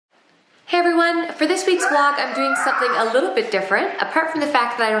Hey everyone, for this week's vlog I'm doing something a little bit different. Apart from the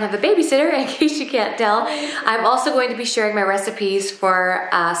fact that I don't have a babysitter, in case you can't tell, I'm also going to be sharing my recipes for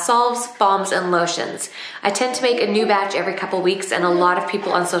salves, balms, and lotions. I tend to make a new batch every couple weeks and a lot of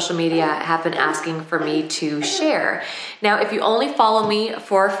people on social media have been asking for me to share. Now if you only follow me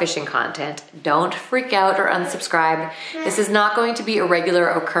for fishing content, don't freak out or unsubscribe. This is not going to be a regular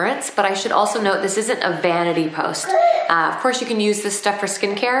occurrence, but I should also note this isn't a vanity post. Of course you can use this stuff for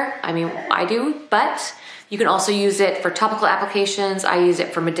skincare. I mean, I do, but you can also use it for topical applications. I use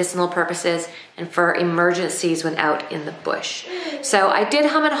it for medicinal purposes and for emergencies when out in the bush. So I did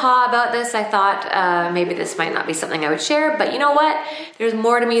hum and haw about this. I thought maybe this might not be something I would share, but you know what? There's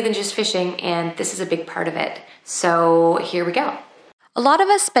more to me than just fishing, and this is a big part of it. So here we go. A lot of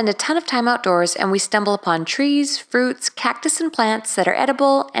us spend a ton of time outdoors and we stumble upon trees, fruits, cactus, and plants that are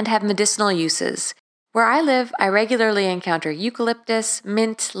edible and have medicinal uses. Where I live, I regularly encounter eucalyptus,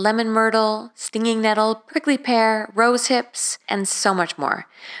 mint, lemon myrtle, stinging nettle, prickly pear, rose hips, and so much more.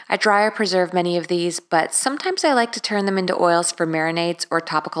 I dry or preserve many of these, but sometimes I like to turn them into oils for marinades or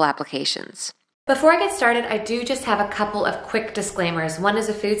topical applications. Before I get started, I do just have a couple of quick disclaimers. One is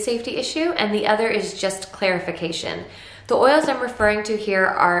a food safety issue, and the other is just clarification. The oils I'm referring to here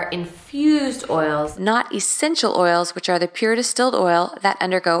are infused oils, not essential oils, which are the pure distilled oil that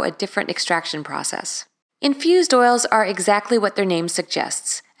undergo a different extraction process. Infused oils are exactly what their name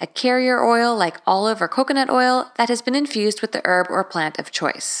suggests, a carrier oil like olive or coconut oil that has been infused with the herb or plant of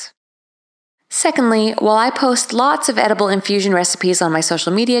choice. Secondly, while I post lots of edible infusion recipes on my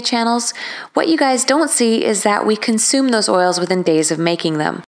social media channels, what you guys don't see is that we consume those oils within days of making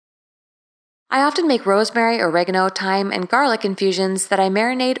them. I often make rosemary, oregano, thyme, and garlic infusions that I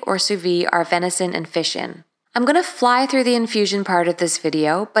marinate or sous vide our venison and fish in. I'm going to fly through the infusion part of this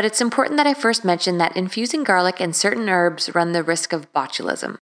video, but it's important that I first mention that infusing garlic and certain herbs run the risk of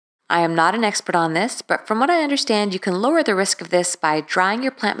botulism. I am not an expert on this, but from what I understand, you can lower the risk of this by drying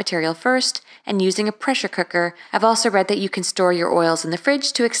your plant material first and using a pressure cooker. I've also read that you can store your oils in the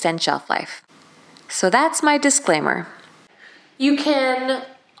fridge to extend shelf life. So that's my disclaimer. You can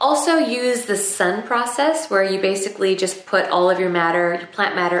also use the sun process, where you basically just put all of your matter, your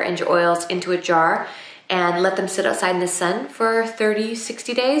plant matter, and your oils into a jar and let them sit outside in the sun for 30,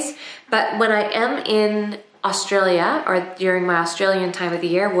 60 days. But when I am in Australia, or during my Australian time of the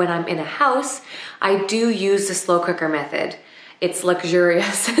year, when I'm in a house, I do use the slow cooker method. It's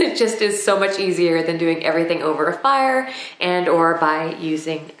luxurious. It just is so much easier than doing everything over a fire and or by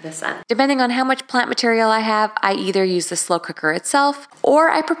using the sun. Depending on how much plant material I have, I either use the slow cooker itself or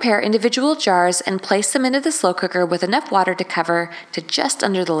I prepare individual jars and place them into the slow cooker with enough water to cover to just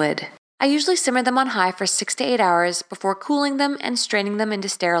under the lid. I usually simmer them on high for 6 to 8 hours before cooling them and straining them into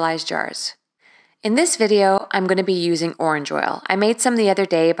sterilized jars. In this video, I'm going to be using orange oil. I made some the other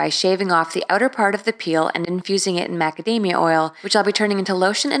day by shaving off the outer part of the peel and infusing it in macadamia oil, which I'll be turning into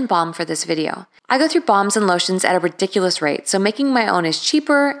lotion and balm for this video. I go through balms and lotions at a ridiculous rate, so making my own is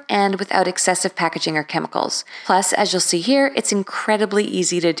cheaper and without excessive packaging or chemicals. Plus, as you'll see here, it's incredibly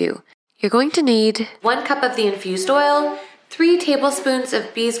easy to do. You're going to need 1 cup of the infused oil, 3 tablespoons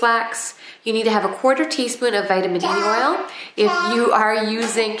of beeswax. You need to have a 1/4 teaspoon of vitamin E oil. If you are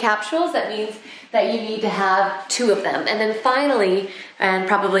using capsules, that means that you need to have 2 of them. And then finally, and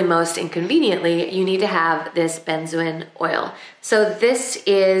probably most inconveniently, you need to have this benzoin oil. So this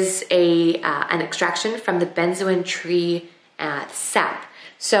is an extraction from the benzoin tree sap.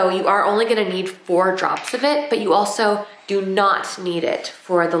 So you are only going to need 4 drops of it, but you also do not need it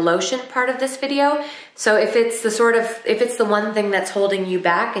for the lotion part of this video. So if it's the one thing that's holding you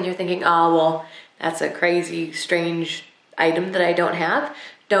back and you're thinking, oh, well, that's a crazy, strange item that I don't have,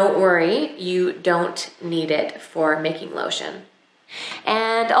 don't worry, you don't need it for making lotion.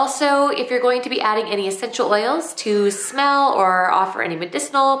 And also, if you're going to be adding any essential oils to smell or offer any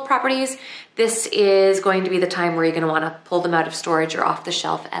medicinal properties, this is going to be the time where you're going to want to pull them out of storage or off the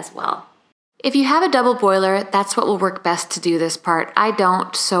shelf as well. If you have a double boiler, that's what will work best to do this part. I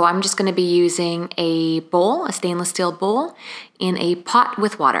don't, so I'm just going to be using a bowl, a stainless steel bowl, in a pot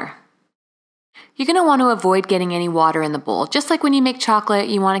with water. You're going to want to avoid getting any water in the bowl. Just like when you make chocolate,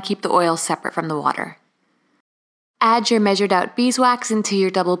 you want to keep the oil separate from the water. Add your measured out beeswax into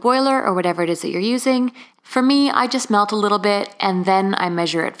your double boiler or whatever it is that you're using. For me, I just melt a little bit and then I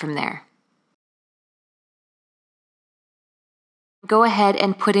measure it from there. Go ahead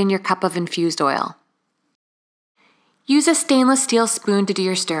and put in your cup of infused oil. Use a stainless steel spoon to do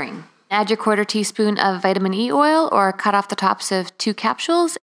your stirring. Add your 1/4 teaspoon of vitamin E oil or cut off the tops of 2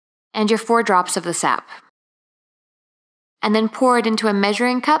 capsules and your 4 drops of the sap. and then pour it into a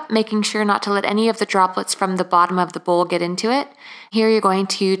measuring cup, making sure not to let any of the droplets from the bottom of the bowl get into it. Here you're going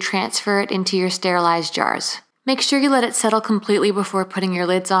to transfer it into your sterilized jars. Make sure you let it settle completely before putting your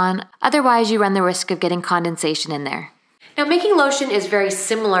lids on, otherwise you run the risk of getting condensation in there. Now, making lotion is very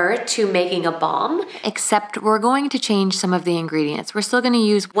similar to making a balm, except we're going to change some of the ingredients. We're still going to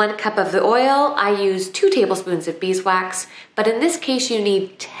use 1 cup of the oil. I use 2 tablespoons of beeswax, but in this case you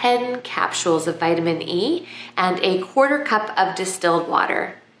need 10 capsules of vitamin E and a 1/4 cup of distilled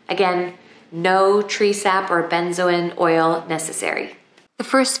water. Again, no tree sap or benzoin oil necessary. The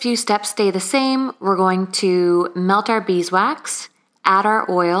first few steps stay the same. We're going to melt our beeswax, add our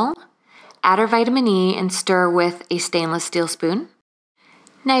oil, add our vitamin E, and stir with a stainless steel spoon.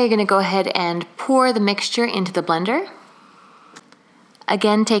 Now you're going to go ahead and pour the mixture into the blender.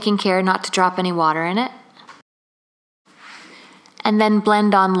 Again, taking care not to drop any water in it. And then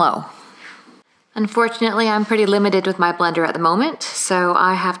blend on low. Unfortunately, I'm pretty limited with my blender at the moment, so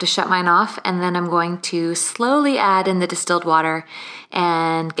I have to shut mine off, and then I'm going to slowly add in the distilled water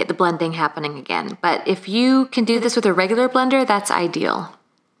and get the blending happening again. But if you can do this with a regular blender, that's ideal.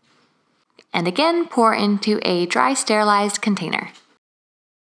 And again, pour into a dry sterilized container.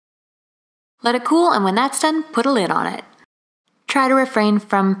 Let it cool, and when that's done, put a lid on it. Try to refrain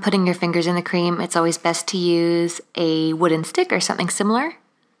from putting your fingers in the cream. It's always best to use a wooden stick or something similar.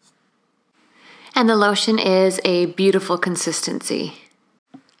 And the lotion is a beautiful consistency.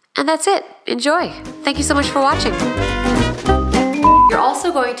 And that's it. Enjoy. Thank you so much for watching. You're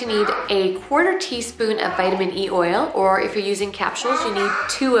also going to need a 1/4 teaspoon of vitamin E oil, or if you're using capsules, you need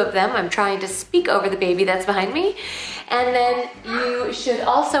 2 of them. I'm trying to speak over the baby that's behind me. And then you should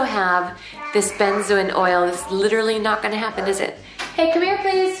also have this benzoin oil. It's literally not gonna happen, is it? Hey, come here,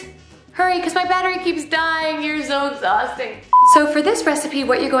 please. Hurry, because my battery keeps dying. You're so exhausting. So for this recipe,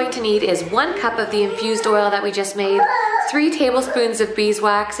 what you're going to need is 1 cup of the infused oil that we just made, 3 tablespoons of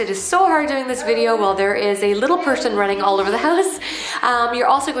beeswax. It is so hard doing this video while there is a little person running all over the house. You're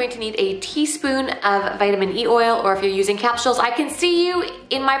also going to need a teaspoon of vitamin E oil, or if you're using capsules, I can see you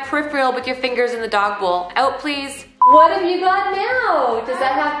in my peripheral with your fingers in the dog bowl. Out, please. What have you got now? Does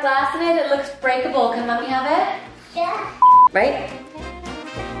that have glass in it? It looks breakable. Can mommy have it? Yeah. Right?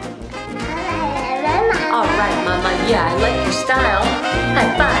 All right, Mama. Yeah, I like your style.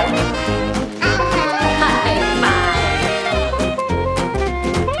 High five.